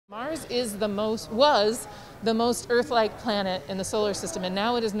Mars was the most Earth-like planet in the solar system, and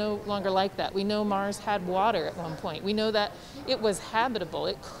now it is no longer like that. We know Mars had water at one point. We know that it was habitable.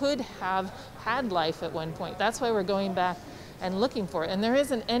 It could have had life at one point. That's why we're going back and looking for it. And there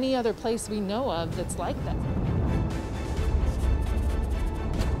isn't any other place we know of that's like that.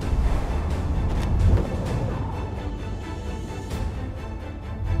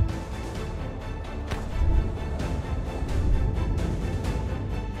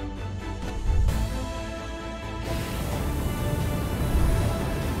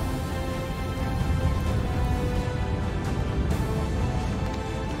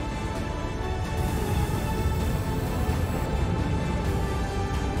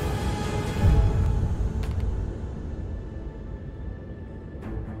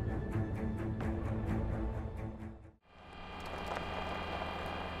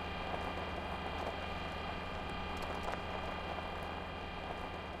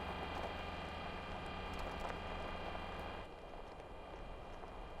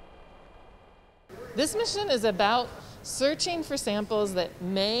 This mission is about searching for samples that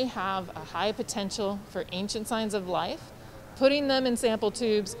may have a high potential for ancient signs of life, putting them in sample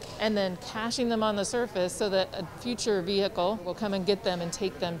tubes, and then caching them on the surface so that a future vehicle will come and get them and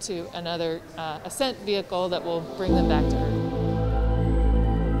take them to another ascent vehicle that will bring them back to Earth.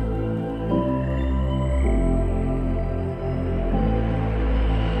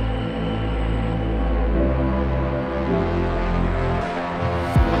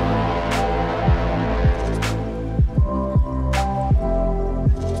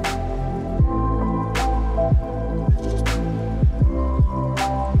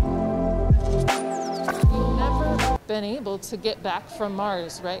 Been able to get back from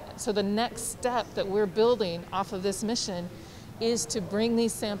Mars, right? So the next step that we're building off of this mission is to bring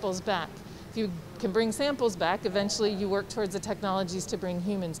these samples back. If you can bring samples back, eventually you work towards the technologies to bring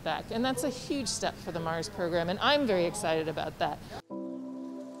humans back. And that's a huge step for the Mars program, and I'm very excited about that.